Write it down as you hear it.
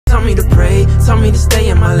Tell me to pray, tell me to stay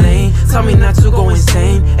in my lane, tell me not to go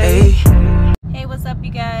insane, ayy. Hey, what's up,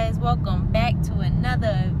 you guys? Welcome back to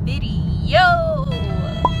another video.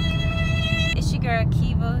 It's your girl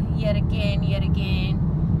Kiva yet again.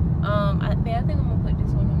 I think I'm gonna put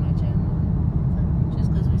this one on my channel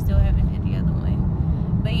just because we still haven't hit the other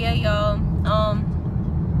one. But yeah, y'all,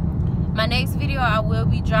 my next video I will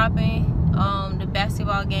be dropping the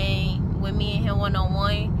basketball game with me and him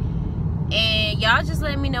one-on-one, and y'all just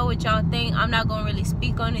let me know what y'all think. I'm not gonna really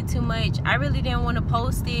speak on it too much. I really didn't want to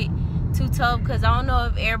post it too tough because I don't know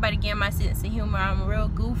if everybody get my sense of humor. I'm real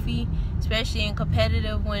goofy, especially in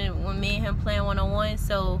competitive when me and him playing one-on-one,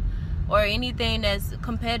 so, or anything that's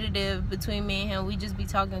competitive between me and him, we just be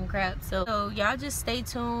talking crap. So y'all just stay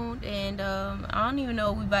tuned, and I don't even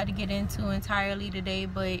know what we about to get into entirely today,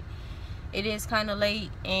 but it is kind of late,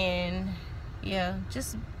 and yeah,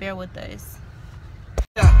 just bear with us.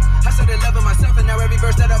 I started loving myself, and now every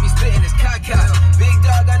verse that I be spitting is caca. Big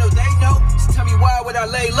dog, I know they know. So tell me why would I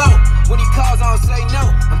lay low? When he calls, I don't say no.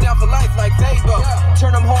 I'm down for life like Fabo.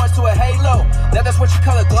 Turn them horns to a halo. That's what you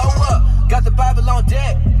call a glow up. Got the Bible on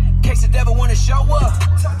deck, in case the devil wanna show up.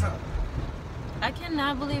 I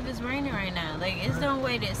cannot believe it's raining right now. Like, it's done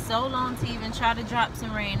waited so long to even try to drop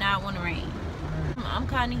some rain. Now I want to rain. I'm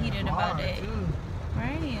kind of heated about that.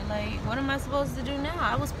 Right? Like, what am I supposed to do now?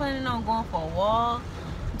 I was planning on going for a walk,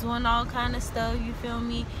 doing all kind of stuff, you feel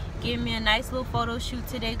me, getting me a nice little photo shoot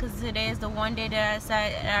today, because today is the one day that I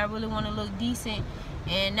decided I really want to look decent,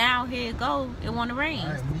 and now here it go, it want to rain.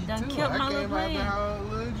 Right, Done killed my little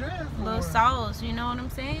plan. Little sauce, you know what I'm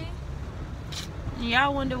saying?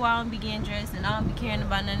 Y'all wonder why I don't be getting dressed and I don't be caring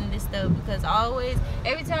about none of this stuff, because always,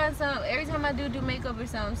 every time I do makeup or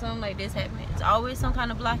something like this happens. It's always some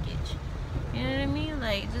kind of blockage. You know what I mean?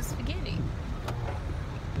 Like, just forget it.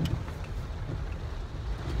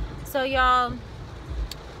 So y'all,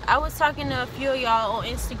 I was talking to a few of y'all on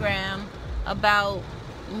Instagram about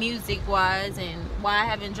music wise and why I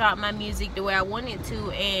haven't dropped my music the way I wanted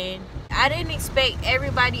to, and I didn't expect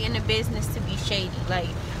everybody in the business to be shady. Like,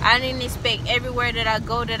 I didn't expect everywhere that I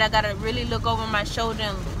go that I gotta really look over my shoulder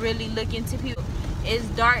and really look into people. It's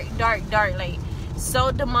dark, like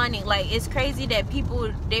so demonic. Like, it's crazy that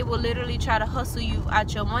people, they will literally try to hustle you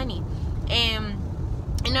out your money. And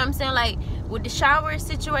you know what I'm saying? Like, with the shower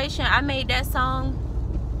situation, I made that song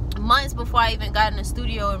months before I even got in the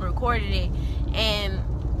studio and recorded it, and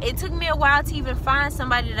it took me a while to even find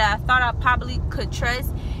somebody that I thought I probably could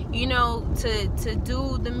trust, you know, to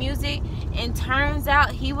do the music. And turns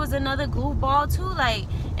out he was another goofball too. Like,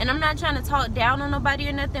 and I'm not trying to talk down on nobody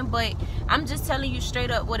or nothing, but I'm just telling you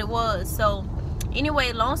straight up what it was. So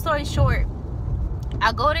anyway, long story short,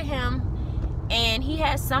 I go to him and he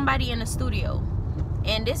has somebody in the studio.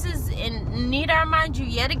 And this is, and need I remind you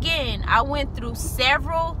yet again, I went through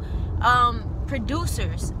several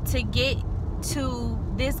producers to get to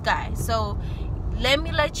this guy. So let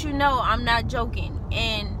me let you know I'm not joking.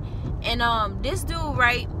 And this dude,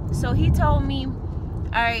 right, so he told me, all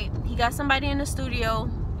right, he got somebody in the studio,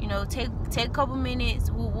 you know, take a couple minutes,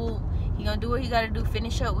 he gonna do what he gotta do,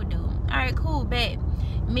 finish up with dude. All right, cool, bet.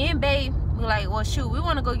 Me and babe, we're like, well, shoot, we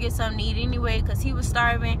want to go get something to eat anyway, because he was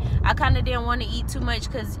starving. I kind of didn't want to eat too much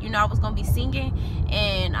because, you know, I was going to be singing.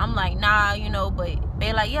 And I'm like, nah, you know, but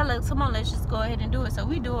they like, yeah, look, come on, let's just go ahead and do it. So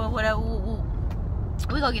we do it, whatever.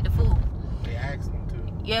 We go get the food. They asked him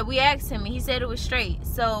to. Yeah, we asked him, and he said it was straight.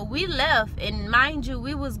 So we left, and mind you,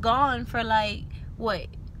 we was gone for like, what,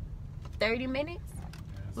 30 minutes?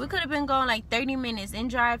 We could have been gone like 30 minutes in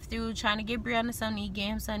drive-through trying to get Brianna something to eat, get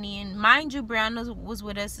him something to eat. And mind you, Brianna was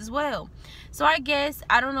with us as well. So I guess,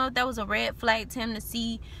 I don't know if that was a red flag to him to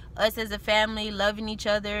see us as a family loving each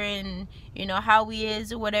other and, you know, how we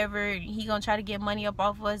is or whatever. He gonna try to get money up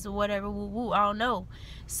off of us or whatever. Woo, I don't know.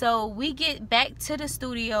 So we get back to the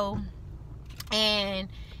studio, and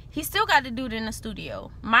he still got the dude in the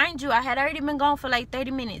studio. Mind you, I had already been gone for like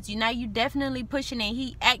 30 minutes. You know, you definitely pushing it.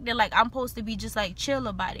 He acted like I'm supposed to be just like chill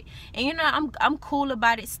about it. And you know, I'm cool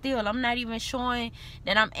about it still. I'm not even showing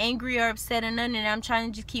that I'm angry or upset or nothing. And I'm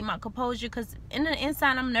trying to just keep my composure, because in the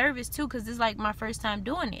inside I'm nervous too, because it's like my first time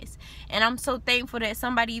doing this. And I'm so thankful that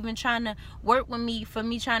somebody even trying to work with me for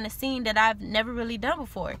me trying to sing that I've never really done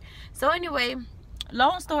before. So anyway,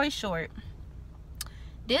 long story short,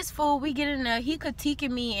 this fool, we get in there, he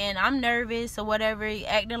critiquing me, and I'm nervous or whatever,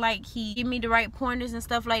 acting like he give me the right pointers and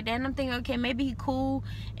stuff like that. And I'm thinking, okay, maybe he cool,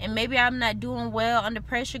 and maybe I'm not doing well under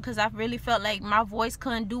pressure, because I really felt like my voice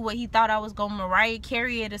couldn't do what he thought I was gonna Mariah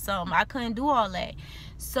Carey it or something. I couldn't do all that.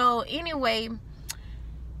 So anyway,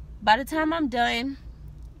 by the time I'm done,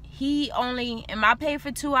 and I paid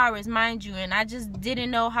for 2 hours, mind you, and I just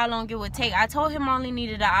didn't know how long it would take. I told him I only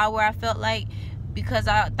needed an hour, I felt like, because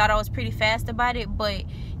I thought I was pretty fast about it, but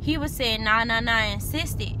he was saying nah,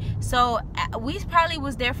 insisted. So we probably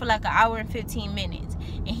was there for like an hour and 15 minutes,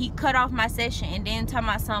 and he cut off my session and then talking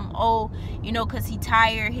about something, oh, you know, because he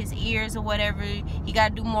tired his ears or whatever, he got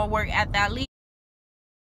to do more work after I leave.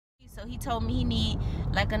 So he told me he need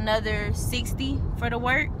like another 60 for the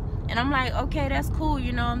work, and I'm like, okay, that's cool,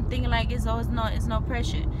 you know. I'm thinking like it's no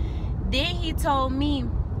pressure. Then he told me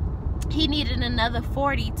he needed another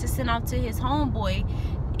 40 to send off to his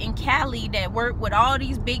homeboy in Cali that worked with all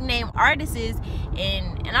these big name artists,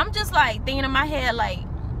 and I'm just like thinking in my head like,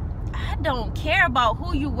 I don't care about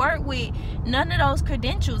who you work with, none of those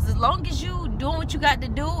credentials, as long as you doing what you got to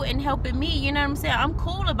do and helping me, you know what I'm saying, I'm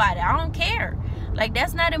cool about it. I don't care, like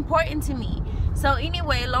that's not important to me. So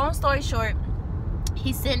anyway, long story short,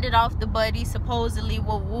 he sent it off to Buddy, supposedly,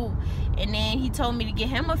 woo, and then he told me to give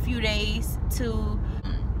him a few days to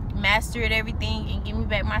master it, everything, and give me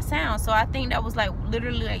back my sound. So I think that was like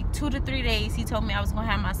literally like 2 to 3 days he told me I was gonna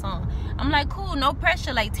have my song. I'm like, cool, no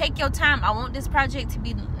pressure, like take your time, I want this project to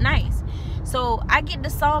be nice. So I get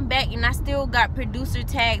the song back, and I still got producer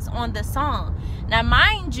tags on the song. Now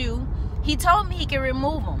mind you, he told me he can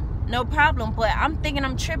remove them, no problem, but I'm thinking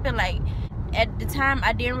I'm tripping. Like at the time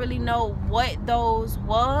I didn't really know what those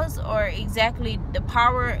was, or exactly the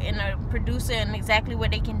power in a producer and exactly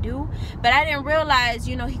what they can do, but I didn't realize,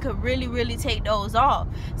 you know, he could really take those off.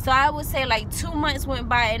 So I would say like 2 months went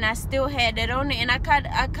by and I still had that on it, and I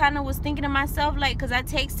kind of was thinking to myself, like, because I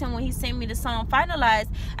texted him when he sent me the song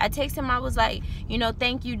finalized, I texted him, I was like, you know,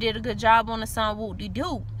 thank you, did a good job on the song,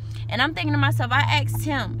 whoop-de-doo. And I'm thinking to myself, I asked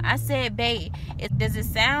him, I said, babe, does it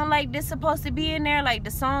sound like this supposed to be in there? Like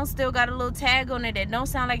the song still got a little tag on it that don't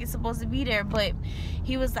sound like it's supposed to be there. But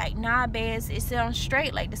he was like, nah, babe, it sounds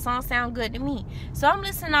straight. Like the song sound good to me. So I'm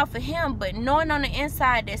listening out for him, but knowing on the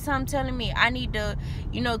inside that something telling me I need to,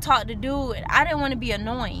 you know, talk to dude. I didn't want to be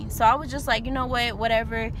annoying. So I was just like, you know what,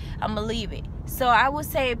 whatever, I'm gonna leave it. So I would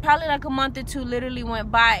say probably like a month or two literally went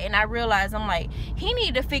by, and I realized, I'm like, he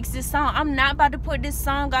need to fix this song. I'm not about to put this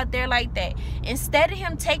song out there like that. Instead of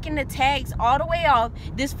him taking the tags all the way off,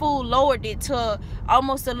 this fool lowered it to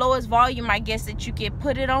almost the lowest volume, I guess, that you can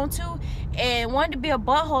put it onto, and wanted to be a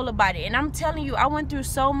butthole about it. And I'm telling you, I went through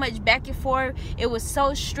so much back and forth. It was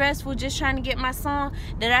so stressful just trying to get my song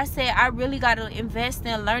that I said I really got to invest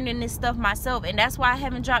in learning this stuff myself. And that's why I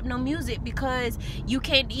haven't dropped no music, because you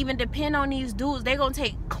can't even depend on these dudes. They're gonna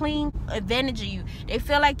take clean advantage of you. They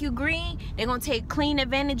feel like you green, they're gonna take clean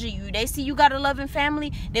advantage of you. They see you got a loving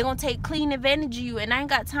family, they're gonna take clean advantage of you, and I ain't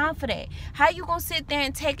got time for that. How you gonna sit there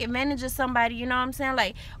and take advantage of somebody? You know what I'm saying?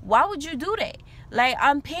 Like, why would you do that? Like,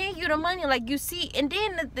 I'm paying you the money, like, you see. And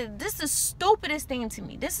then this is the stupidest thing to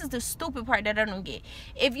me. This is the stupid part that I don't get.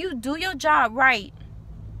 If you do your job right,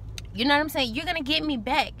 you know what I'm saying, you're gonna get me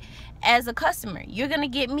back as a customer. You're gonna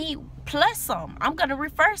get me plus some. I'm gonna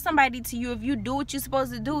refer somebody to you if you do what you're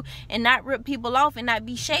supposed to do and not rip people off and not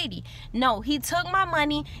be shady. No, he took my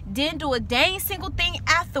money, didn't do a dang single thing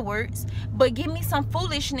afterwards, but give me some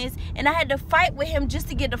foolishness, and I had to fight with him just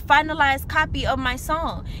to get the finalized copy of my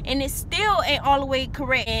song, and it still ain't all the way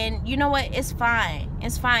correct. And you know what, it's fine,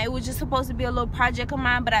 it's fine. It was just supposed to be a little project of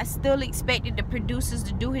mine, but I still expected the producers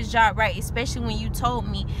to do his job right, especially when you told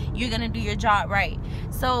me you're gonna do your job right.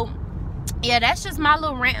 So yeah, that's just my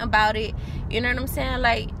little rant about it. You know what I'm saying?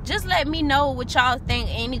 Like, just let me know what y'all think.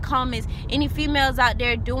 Any comments, any females out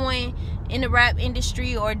there doing in the rap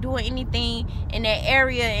industry or doing anything in that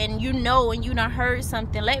area, and you know, and you done heard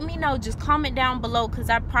something, let me know. Just comment down below, because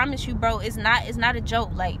I promise you, bro, it's not a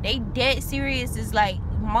joke. Like, they dead serious. Is like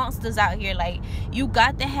monsters out here. Like, you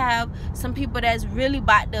got to have some people that's really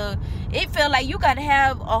about to, it feel like you got to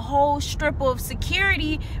have a whole strip of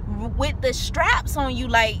security with the straps on you,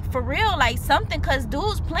 like, for real, like something, because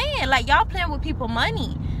dudes playing, like, y'all playing with people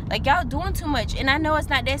money, like, y'all doing too much. And I know it's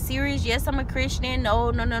not that serious. Yes, I'm a Christian.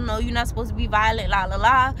 No, you're not supposed to be violent, la la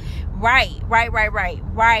la. Right.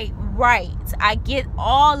 I get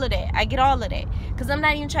all of that, because I'm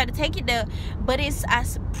not even trying to take it there, but I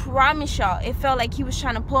promise y'all, it felt like he was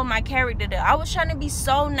trying to pull my character there. I was trying to be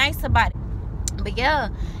so nice about it. But yeah,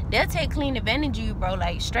 they'll take clean advantage of you, bro.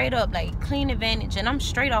 Like, straight up, like, clean advantage. And I'm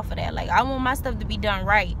straight off of that. Like, I want my stuff to be done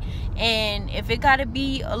right. And if it gotta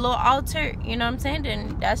be a little altered, you know what I'm saying,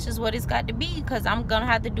 then that's just what it's got to be, because I'm gonna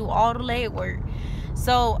have to do all the legwork.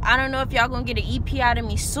 So I don't know if y'all gonna get an EP out of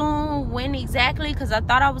me soon, when exactly, because I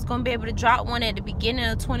thought I was gonna be able to drop one at the beginning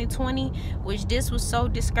of 2020, which this was so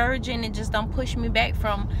discouraging and just done push me back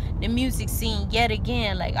from the music scene yet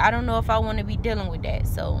again. Like, I don't know if I want to be dealing with that.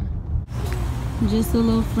 So Just a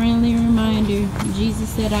little friendly reminder. Jesus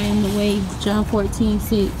said, I am the way. John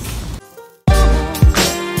 14:6.